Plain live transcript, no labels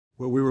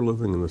Well, we were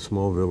living in a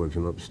small village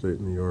in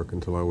upstate New York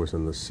until I was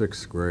in the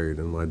 6th grade,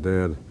 and my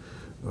dad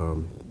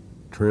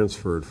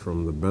transferred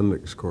from the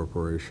Bendix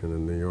Corporation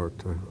in New York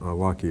to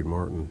Lockheed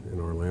Martin in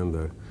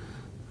Orlando.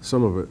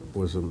 Some of it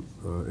was an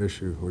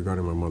issue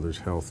regarding my mother's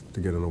health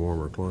to get in a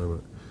warmer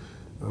climate,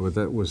 but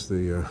that was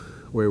the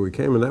way we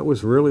came, and that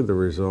was really the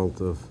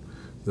result of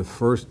the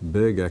first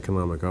big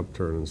economic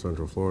upturn in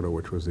Central Florida,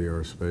 which was the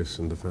aerospace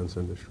and defense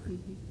industry.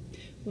 Mm-hmm.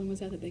 When was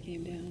that they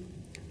came down?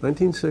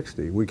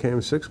 1960. We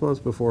came 6 months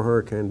before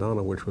Hurricane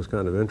Donna, which was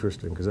kind of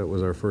interesting because that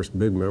was our first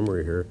big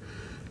memory here.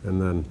 And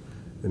then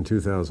in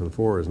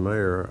 2004, as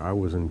mayor, I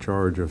was in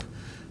charge of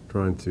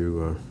trying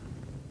to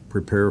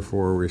prepare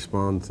for,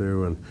 respond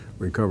to, and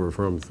recover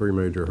from 3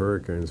 major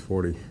hurricanes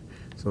 40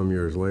 some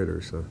years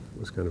later, so it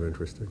was kind of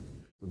interesting.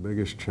 The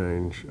biggest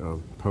change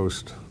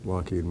post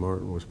Lockheed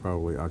Martin was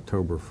probably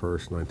October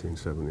 1st,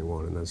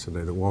 1971, and that's the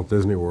day that Walt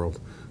Disney World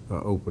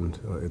opened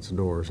its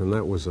doors, and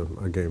that was a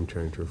game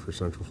changer for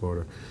Central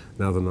Florida.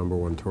 Now the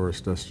 #1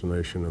 tourist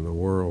destination in the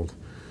world.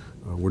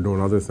 We're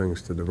doing other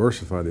things to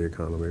diversify the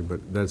economy,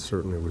 but that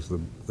certainly was the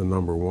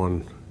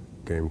 #1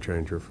 game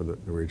changer for the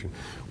region.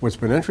 What's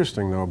been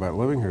interesting, though, about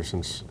living here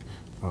since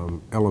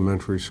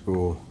elementary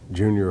school,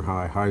 junior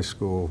high, high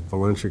school,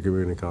 Valencia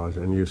Community College,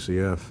 and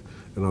UCF,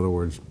 in other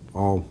words,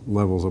 all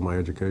levels of my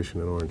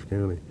education in Orange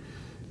County,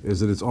 is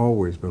that it's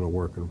always been a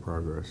work in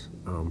progress.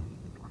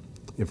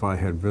 If I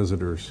had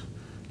visitors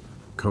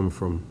come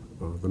from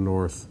the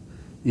north,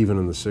 even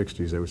in the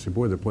 60s, they would say,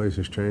 boy, the place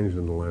has changed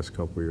in the last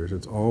couple of years.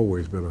 It's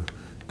always been a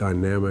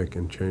dynamic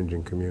and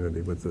changing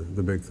community, but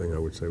the big thing I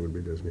would say would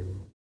be Disney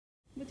World.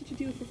 What did you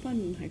do for fun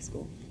in high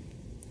school?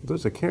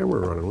 There's a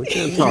camera running. We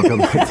can't talk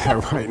about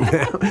that right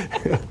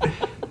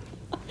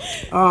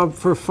now.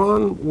 For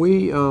fun,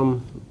 we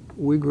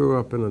grew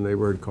up in a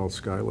neighborhood called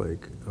Sky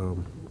Lake,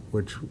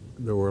 which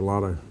there were a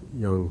lot of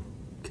young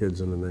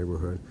kids in the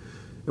neighborhood.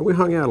 And we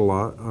hung out a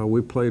lot. We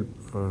played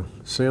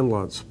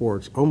sandlot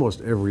sports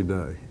almost every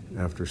day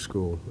after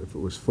school. If it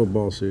was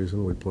football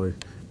season, we'd play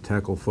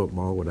tackle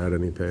football without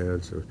any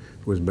pads. Or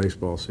if it was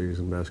baseball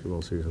season,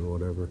 basketball season,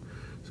 whatever.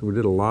 So we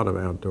did a lot of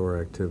outdoor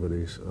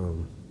activities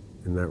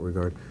in that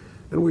regard.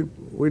 And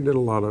we did a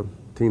lot of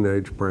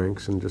teenage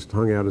pranks and just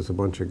hung out as a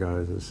bunch of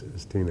guys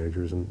as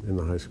teenagers in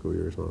the high school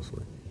years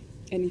mostly.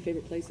 Any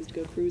favorite places to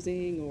go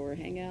cruising or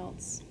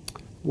hangouts?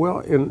 Well,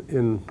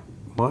 in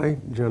my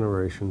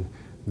generation,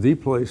 the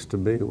place to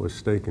be was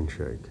Steak and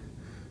Shake.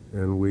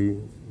 And we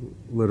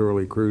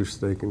literally cruised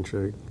Steak and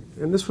Shake.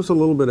 And this was a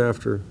little bit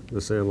after the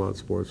sandlot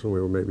sports when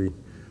we were maybe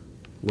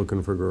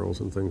looking for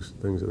girls and things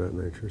of that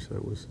nature. So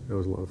that was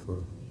a lot of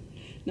fun.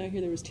 Now I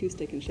hear there was 2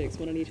 Steak and Shakes,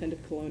 one on each end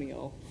of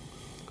Colonial.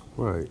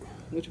 Right.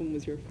 Which one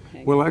was your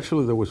hangout? Well,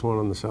 actually, there was one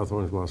on the South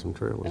Orange Blossom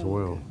Trail as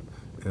well.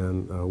 Okay.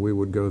 And we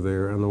would go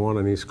there, and the one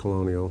in East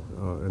Colonial,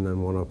 and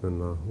then one up in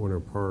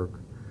Winter Park.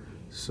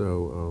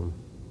 So,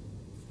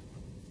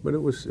 but it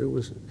was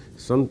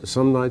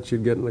some nights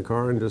you'd get in the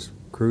car and just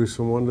cruise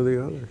from one to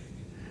the other,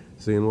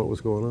 seeing what was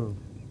going on.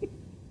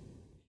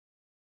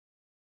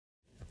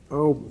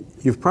 Oh,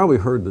 you've probably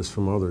heard this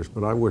from others,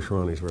 but I wish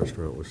Ronnie's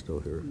Restaurant was still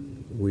here.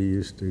 We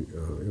used to,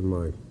 in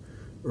my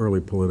early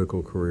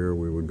political career,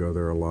 we would go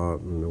there a lot,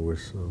 and there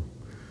was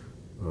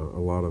a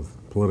lot of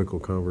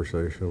political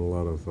conversation, a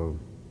lot of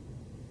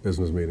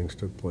business meetings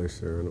took place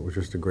there, and it was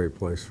just a great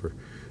place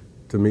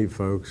to meet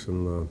folks,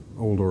 and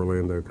old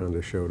Orlando kind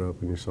of showed up,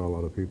 and you saw a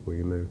lot of people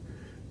you knew.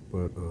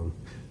 But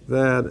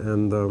that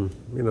and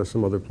you know,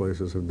 some other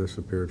places have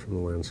disappeared from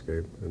the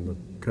landscape, and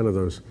kind of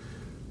those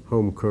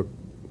home-cooked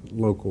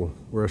local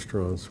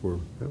restaurants were,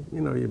 you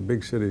know, your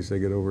big cities, they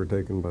get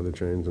overtaken by the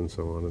chains and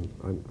so on,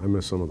 and I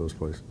miss some of those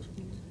places.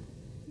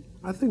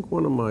 I think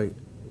one of my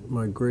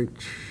great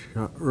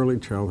early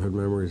childhood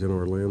memories in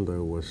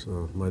Orlando was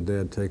my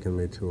dad taking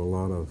me to a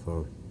lot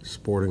of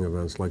sporting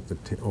events like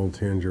the old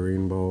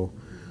Tangerine Bowl.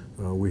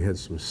 We had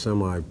some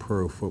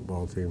semi-pro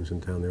football teams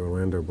in town, the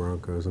Orlando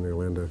Broncos and the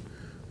Orlando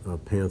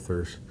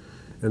Panthers.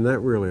 And that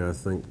really, I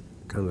think,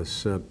 kind of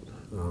set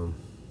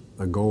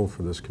a goal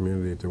for this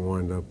community to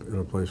wind up in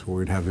a place where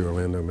we'd have the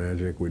Orlando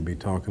Magic. We'd be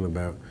talking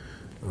about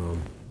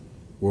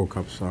World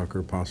Cup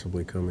soccer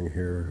possibly coming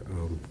here,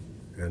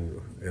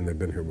 and they've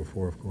been here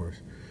before, of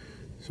course.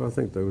 So I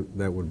think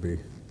that would be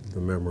the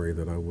memory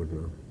that I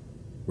would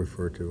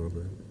refer to of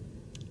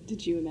it.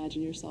 Did you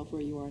imagine yourself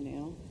where you are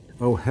now?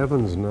 Oh,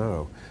 heavens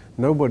no.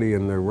 Nobody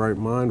in their right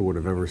mind would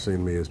have ever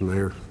seen me as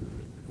mayor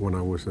when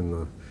I was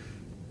in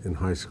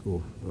high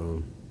school.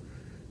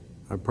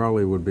 I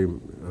probably would be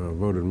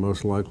voted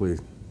most likely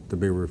to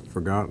be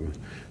forgotten.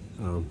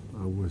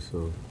 I was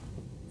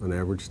an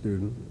average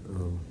student.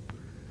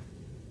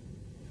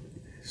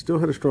 Still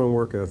had a strong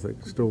work ethic,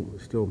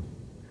 still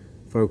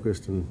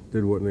focused and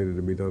did what needed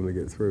to be done to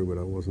get through, but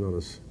I was not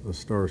a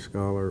star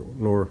scholar,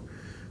 nor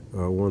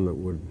one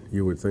that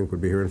you would think would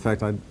be here. In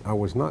fact, I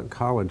was not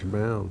college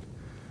bound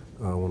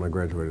when I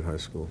graduated high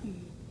school.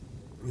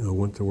 You know,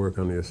 went to work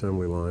on the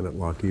assembly line at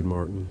Lockheed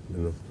Martin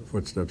in the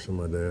footsteps of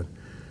my dad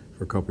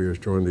for a couple years,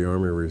 joined the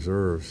Army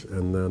Reserves,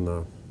 and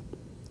then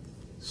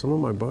some of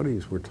my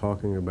buddies were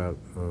talking about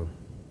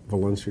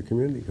Valencia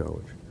Community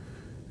College.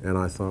 And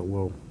I thought,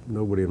 well,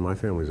 nobody in my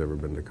family's ever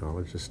been to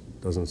college. Just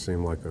doesn't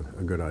seem like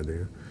a good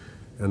idea.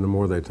 And the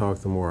more they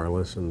talked, the more I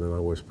listened, and I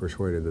was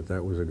persuaded that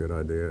that was a good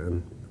idea.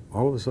 And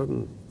all of a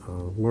sudden,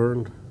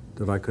 learned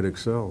that I could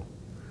excel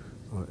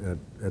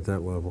at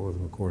that level.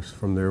 And of course,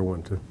 from there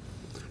went to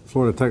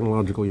Florida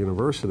Technological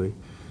University.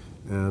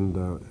 And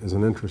as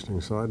an interesting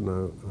side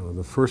note,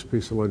 the first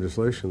piece of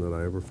legislation that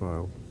I ever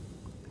filed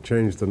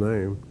changed the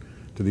name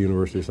to the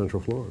University of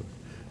Central Florida.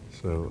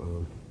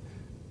 So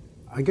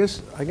I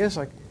guess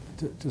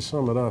to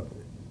sum it up,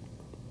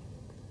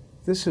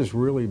 this has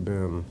really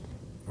been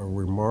a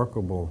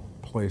remarkable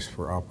place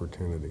for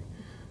opportunity.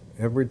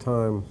 Every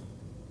time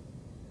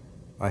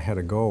I had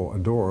a goal, a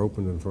door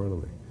opened in front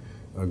of me.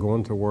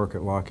 Going to work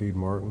at Lockheed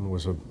Martin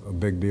was a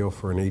big deal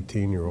for an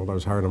 18-year-old. I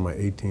was hired on my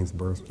 18th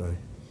birthday.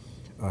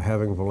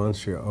 Having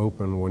Valencia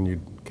open when you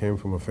came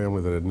from a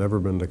family that had never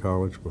been to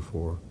college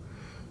before,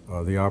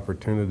 the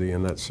opportunity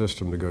in that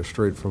system to go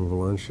straight from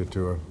Valencia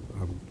to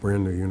a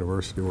brand new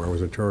university where I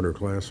was a charter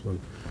classman,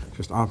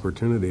 just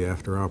opportunity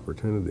after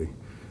opportunity.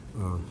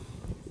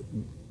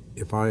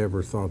 If I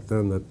ever thought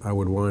then that I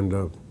would wind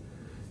up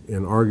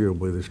in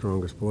arguably the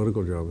strongest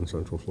political job in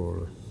Central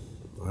Florida,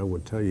 I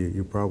would tell you,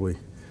 you probably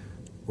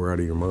were out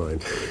of your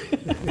mind.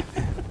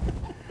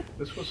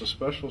 This was a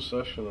special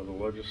session of the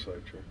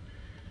legislature,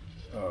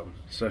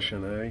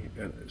 Session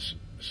A, and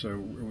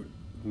so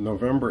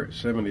November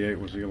 '78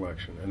 was the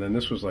election, and then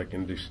this was like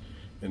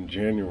in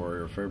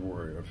January or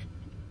February of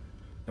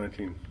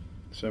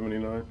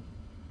 1979.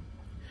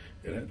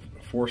 It had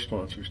 4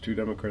 sponsors, 2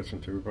 Democrats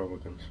and 2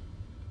 Republicans.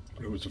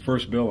 It was the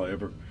first bill I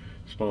ever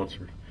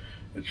sponsored.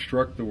 It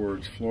struck the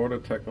words Florida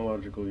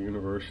Technological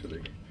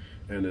University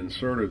and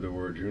inserted the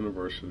words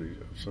University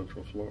of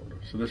Central Florida.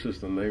 So this is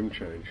the name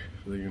change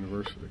for the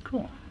university.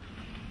 Cool.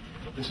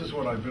 This is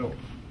what I built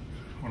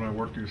when I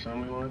worked the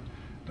assembly line.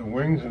 The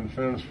wings and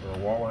fins for a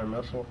walleye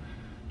missile.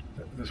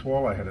 This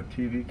walleye had a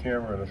TV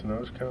camera in its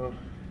nose cone,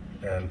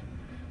 and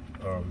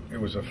it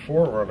was a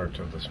forerunner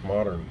to this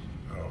modern,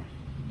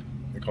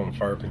 they call them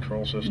fire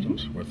control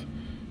systems, with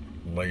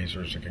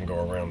lasers that can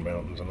go around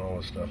mountains and all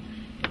this stuff.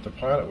 But the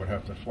pilot would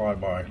have to fly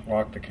by,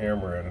 lock the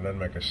camera in, and then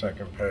make a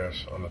second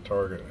pass on the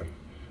target, and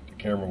the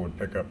camera would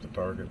pick up the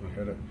target and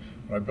hit it.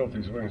 But I built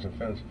these wings and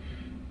fins.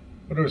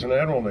 But there was an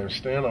admiral named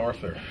Stan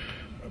Arthur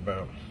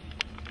about,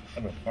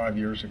 I don't know, 5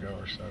 years ago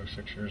or so,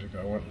 6 years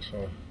ago. I went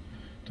and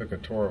took a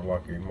tour of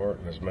Lockheed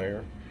Martin as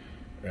mayor,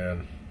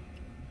 and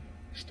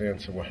Stan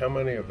said, well, how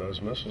many of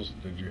those missiles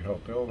did you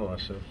help build? And I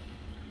said,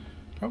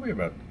 probably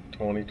about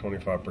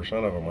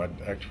 20–25% of them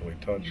I'd actually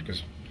touched,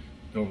 because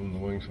building the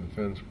wings and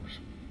fins was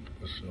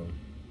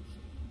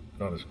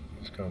not as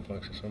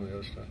complex as some of the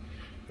other stuff.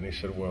 And he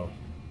said, well,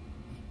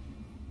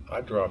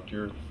 I dropped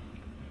your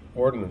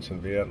ordnance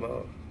in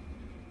Vietnam.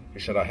 He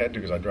said, I had to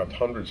because I dropped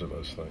hundreds of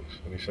those things.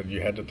 And he said,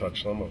 you had to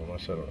touch some of them. I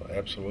said, oh,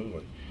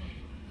 absolutely.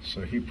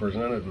 So he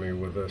presented me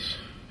with this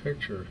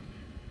picture.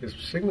 His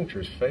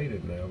signature's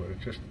faded now, but it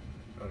just,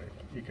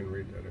 you can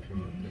read that if you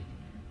want to.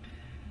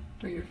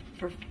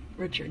 For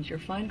Richard, your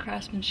fine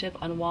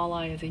craftsmanship on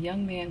walleye as a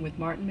young man with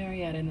Martin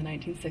Marietta in the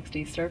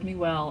 1960s served me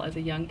well as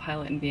a young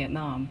pilot in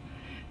Vietnam.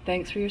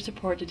 Thanks for your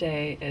support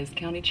today as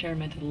County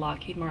Chairman to the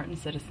Lockheed Martin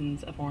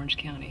citizens of Orange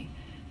County.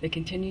 They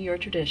continue your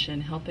tradition,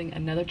 helping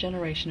another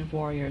generation of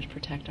warriors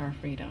protect our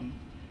freedom.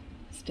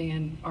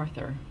 Stan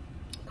Arthur,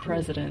 cool.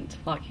 President,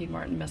 Lockheed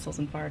Martin Missiles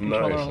and Fire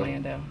Control Nice.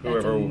 Orlando.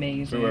 That's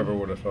amazing. Whoever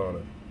would have thought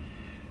it.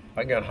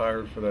 I got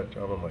hired for that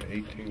job on my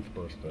 18th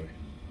birthday.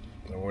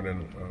 I went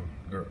in,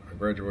 I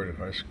graduated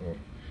high school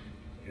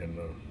in,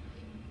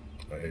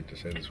 I hate to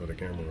say this with a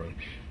camera running,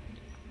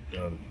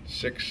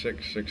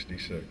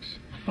 6/6/66.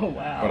 Oh,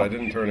 wow. But I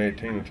didn't turn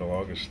 18 until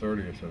August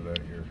 30th of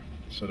that year.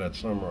 So that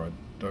summer I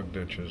dug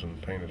ditches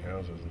and painted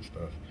houses and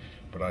stuff.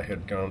 But I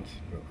had gone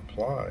to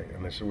apply,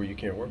 and they said, well, you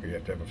can't work. You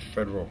have to have a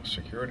federal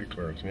security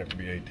clearance, and you have to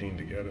be 18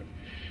 to get it.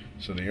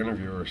 So the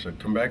interviewer said,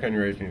 come back on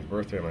your 18th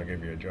birthday, and I'll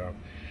give you a job.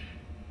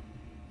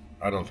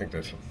 I don't think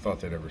they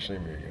thought they'd ever see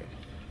me again.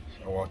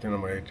 I walked in on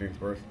my 18th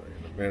birthday,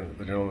 and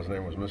the gentleman's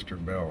name was Mr.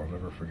 Bell. I'll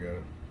never forget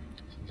it.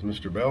 I said, is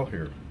Mr. Bell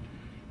here?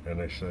 And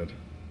they said,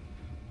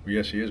 well,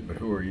 yes, he is, but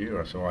who are you?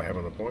 I said, well, I have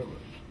an appointment.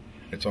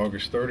 It's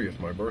August 30th,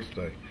 my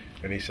birthday.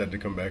 And he said to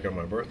come back on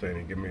my birthday and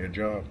he'd give me a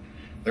job.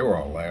 They were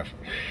all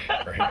laughing,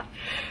 right?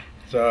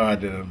 So I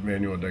did a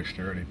manual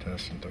dexterity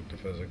test and took the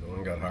physical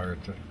and got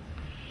hired to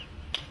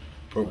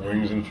put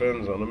wings and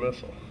fins on a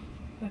missile.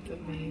 That's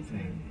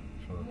amazing.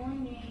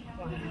 Wow.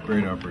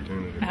 Great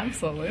opportunity.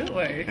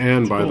 Absolutely.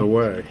 And by the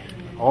way,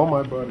 all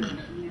my buddies,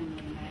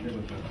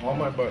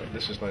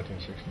 this is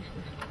 1966,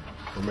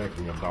 were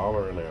making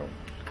 $1 an hour.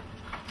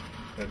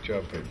 That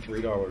job paid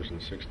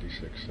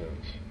 $3.66,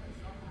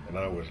 and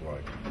I was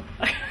like,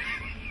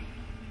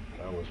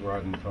 I was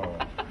riding tall.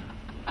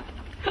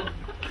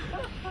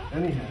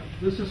 Anyhow,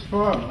 this is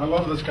fun. I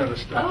love this kind of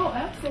stuff. Oh,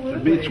 absolutely. The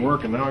beat's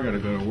working. Now I got to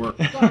go to work.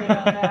 Sorry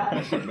about that.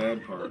 That's the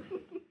bad part.